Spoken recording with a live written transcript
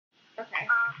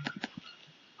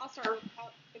start.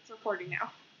 It's recording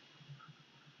now.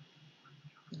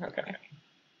 Okay.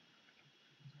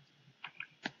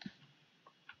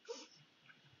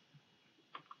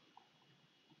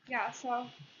 Yeah, so.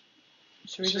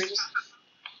 Should we just...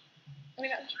 I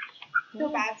mean, I feel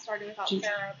bad starting without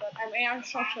Sarah, but I mean, I'm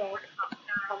sure she'll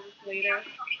come later.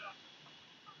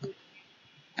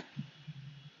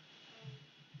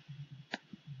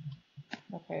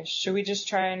 Okay, should we just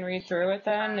try and read through it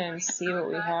then and see what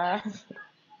we have?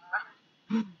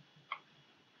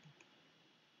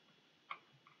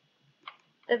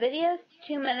 The video is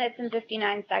 2 minutes and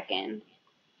 59 seconds.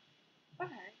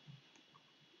 Okay.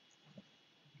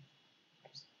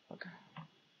 Okay.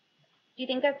 Do you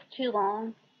think that's too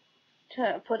long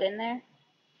to put in there?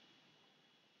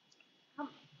 I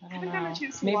don't know.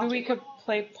 Maybe we could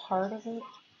play part of it?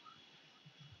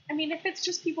 I mean, if it's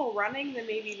just people running, then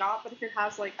maybe not, but if it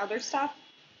has, like, other stuff...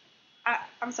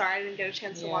 I'm sorry, I didn't get a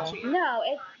chance to watch it. No,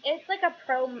 it's like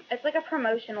a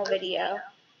promotional video.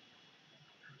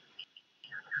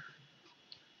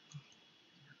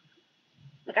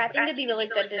 Like, I think it'd be really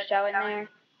good to show in there.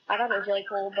 I thought it was really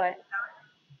cool, but...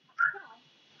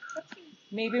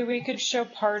 Maybe we could show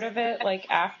part of it, like,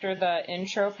 after the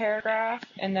intro paragraph,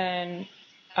 and then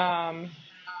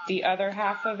the other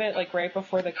half of it, like, right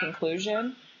before the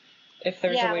conclusion, if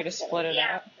there's a way to split it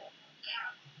up.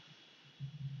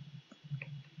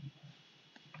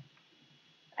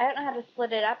 I don't know how to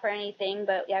split it up or anything,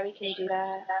 but yeah, we can do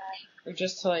that. Or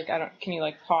just to, like, can you,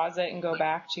 like, pause it and go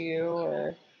back to you,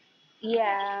 or...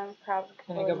 Yeah, probably.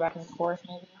 Can I go back and forth,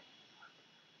 maybe?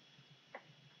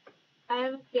 I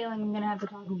have a feeling I'm going to have to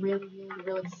talk really, really,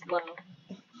 really slow.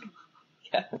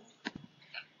 Yes.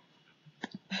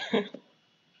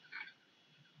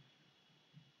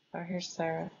 Oh, here's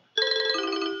Sarah.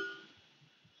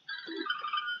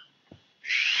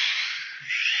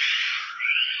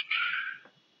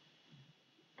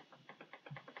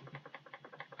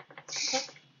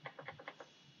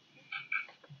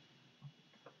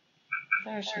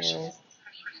 There she is.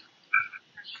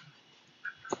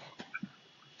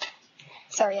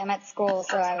 Sorry, I'm at school,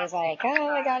 so I was like, oh,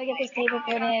 I gotta get this paper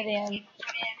printed and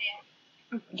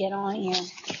get on here.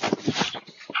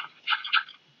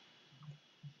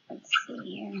 Let's see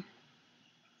here.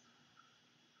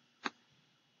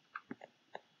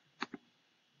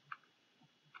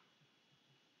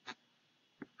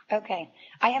 Okay,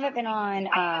 I haven't been on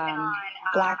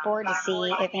Blackboard to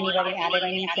see if anybody added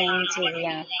anything to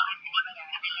the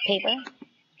paper.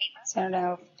 So I don't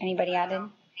know if anybody added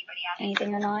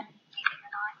anything or not.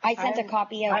 I sent a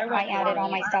copy of, I added all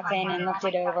my stuff in and looked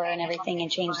it over and everything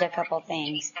and changed a couple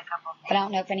things. But I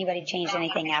don't know if anybody changed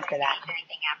anything after that.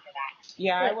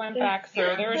 Yeah, I went back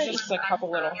through. There was just a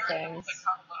couple little things.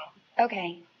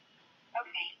 Okay.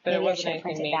 But Maybe it wasn't I should have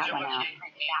anything printed major. that one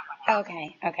out.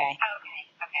 Okay.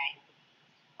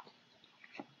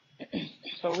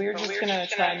 But we were just going to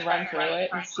try and run through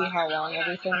it and see how long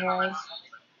everything was.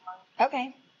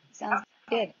 Okay. Sounds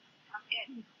good.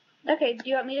 Okay, do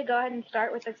you want me to go ahead and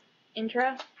start with the intro?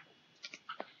 Yeah,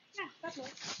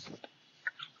 definitely.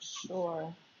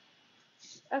 Sure.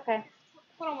 Okay.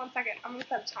 Hold on 1 second. I'm going to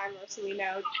set a timer so we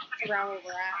know around where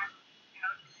we're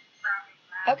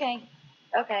at. Okay.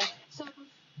 Okay. So,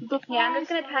 yeah, I'm just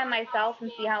going to time myself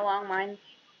and see how long mine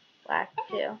lasts,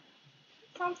 too.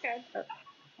 Sounds good. Okay.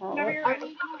 Whenever you're are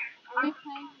ready. we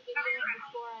playing the video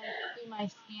before I do my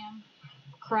scam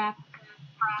crap?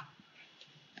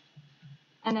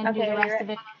 And then do the rest of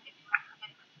it?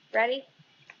 Ready?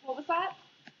 What was that?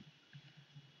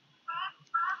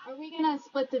 Are we gonna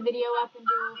split the video up and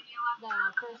do the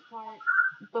first part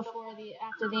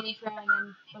after the intro and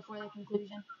then before the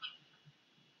conclusion?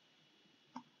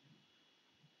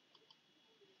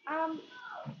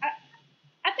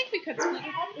 I think we could split it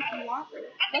up if you want.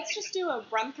 Let's just do a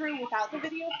run through without the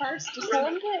video first, just to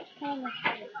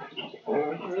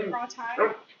draw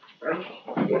time. Then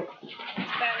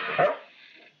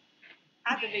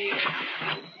add the video.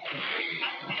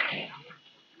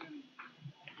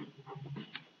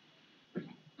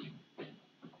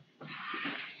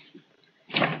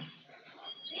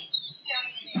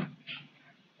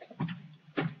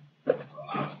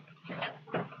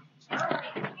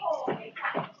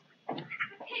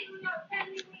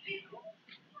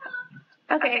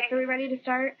 Okay, so we ready to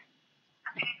start?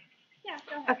 Yeah,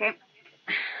 go ahead.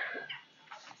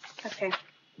 Okay.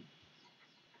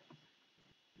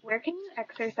 Where can you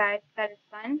exercise that is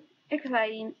fun,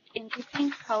 exciting,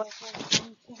 interesting, colorful,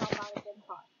 and to help out a good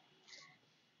cause?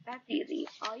 That's easy.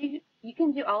 You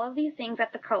can do all of these things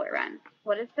at the Color Run.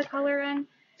 What is the Color Run?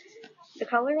 The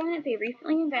Color Run is a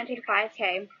recently invented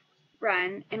 5K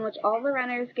run in which all the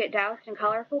runners get doused in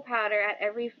colorful powder at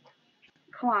every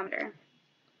kilometer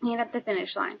and at the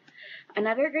finish line.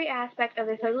 Another great aspect of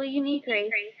this totally unique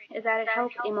race is that it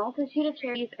helps a multitude of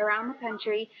charities around the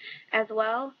country as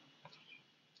well.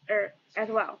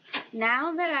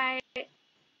 Now that I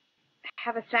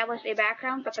have established a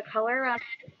background for the color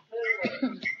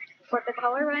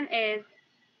run, is,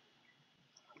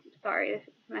 sorry, this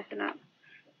is messing up.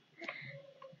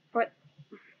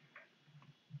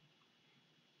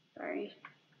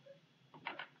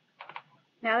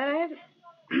 Now that I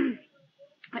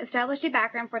have established a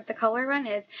background for what the color run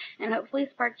is and hopefully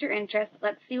sparked your interest,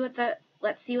 let's see what it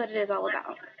is all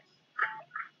about.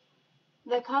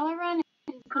 The color run is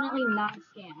definitely not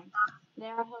scammed. They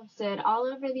are hosted all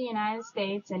over the United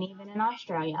States and even in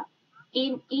Australia.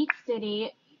 In each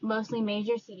city, mostly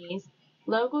major cities,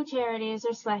 local charities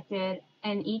are selected,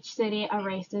 and each city a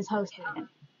race is hosted in.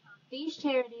 These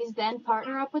charities then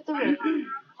partner up with the race, help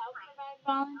provide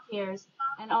volunteers,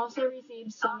 and also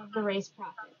receive some of the race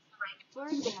profits. For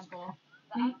example,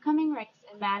 the upcoming race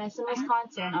in Madison,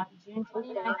 Wisconsin on June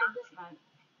 29th of this month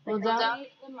will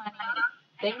donate the money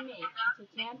they make to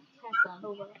Camp Kesem,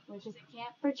 which is a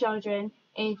camp for children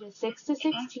ages 6 to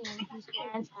 16 whose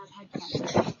parents have had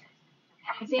cancer. An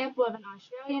example of an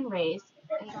Australian race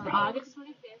is on August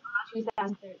 25th,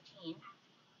 2013.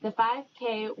 The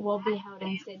 5K will be held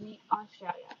in Sydney,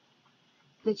 Australia.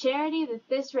 The charity that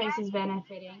this race is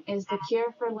benefiting is the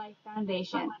Cure for Life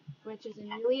Foundation, which is a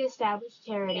newly established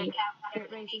charity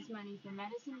that raises money for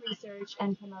medicine research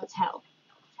and promotes health.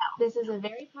 This is a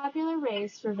very popular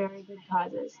race for very good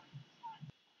causes.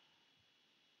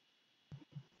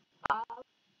 All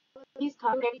of these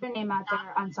causes get their name out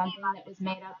there on something that was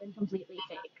made up and completely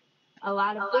fake. A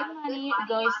lot of good money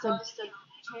goes to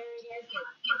charities that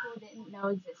people didn't know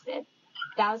existed.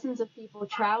 Thousands of people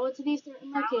travel to these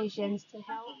certain locations to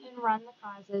help and run the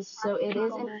causes, so it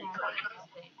is in fact a real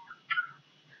thing.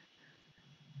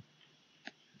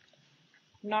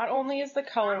 Not only is the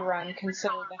color run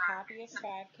considered the happiest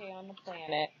 5K on the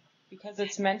planet because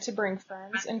it's meant to bring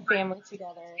friends and family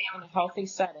together in a healthy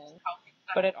setting,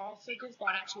 but it also gives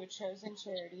back to a chosen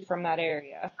charity from that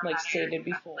area, like stated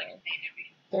before.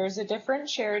 There is a different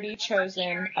charity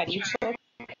chosen at each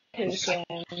location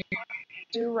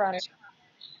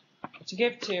to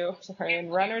give to,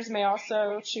 and runners may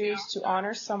also choose to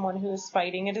honor someone who is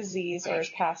fighting a disease or has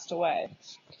passed away.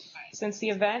 Since the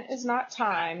event is not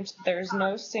timed, there is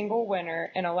no single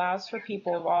winner and allows for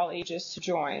people of all ages to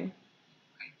join.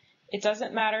 It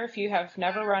doesn't matter if you have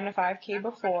never run a 5K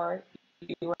before,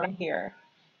 you run here.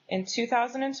 In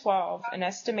 2012, an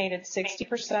estimated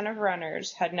 60% of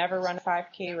runners had never run a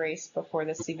 5K race before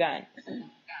this event.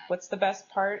 What's the best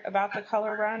part about the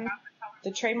color run?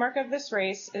 The trademark of this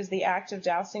race is the act of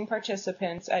dousing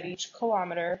participants at each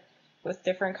kilometer with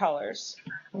different colors.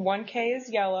 1K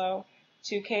is yellow,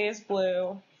 2K is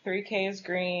blue, 3K is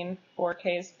green,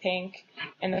 4K is pink,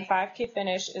 and the 5K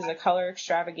finish is a color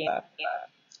extravaganza.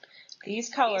 These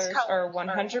colors are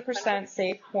 100%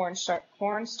 safe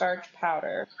cornstarch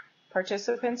powder.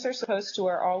 Participants are supposed to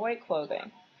wear all white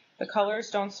clothing. The colors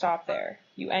don't stop there.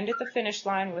 You end at the finish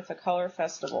line with a color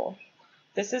festival.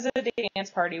 This is a dance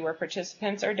party where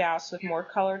participants are doused with more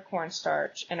colored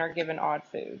cornstarch and are given odd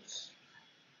foods.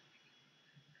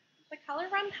 The Color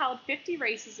Run held 50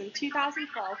 races in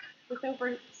 2012 with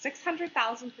over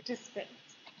 600,000 participants.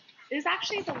 It is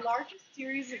actually the largest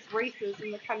series of races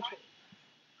in the country.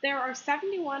 There are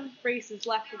 71 races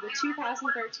left of the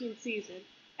 2013 season,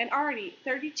 and already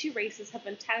 32 races have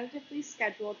been tentatively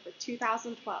scheduled for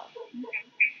 2012.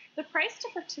 The price to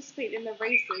participate in the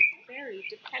races vary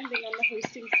depending on the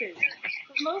hosting city,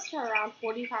 but most are around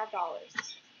 $45.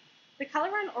 The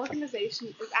Color Run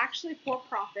organization is actually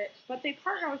for-profit, but they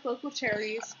partner with local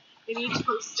charities in each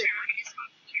host city.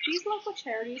 These local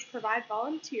charities provide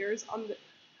volunteers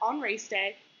on race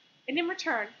day, and in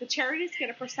return, the charities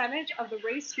get a percentage of the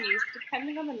race fees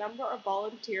depending on the number of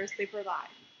volunteers they provide.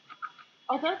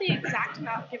 Although the exact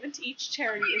amount given to each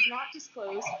charity is not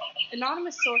disclosed,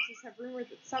 anonymous sources have rumored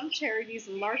that some charities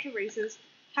in larger races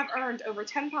have earned over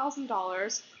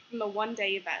 $10,000 from the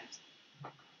one-day event.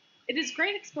 It is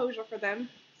great exposure for them,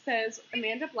 says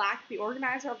Amanda Black, the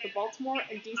organizer of the Baltimore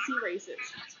and DC races.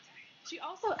 She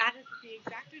also added that the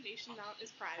exact donation amount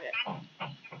is private.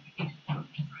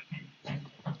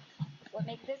 What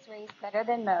makes this race better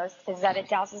than most is that it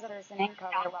douses a person in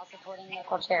color while supporting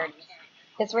local charities.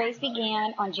 This race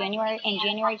began in January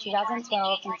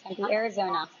 2012 in Tempe,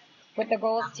 Arizona, with the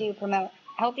goals to promote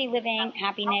healthy living,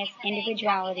 happiness,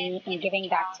 individuality, and giving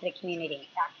back to the community.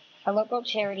 A local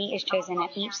charity is chosen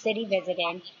at each city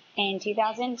visited, In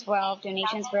 2012,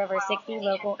 donations for over 60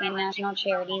 local and national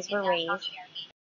charities were raised.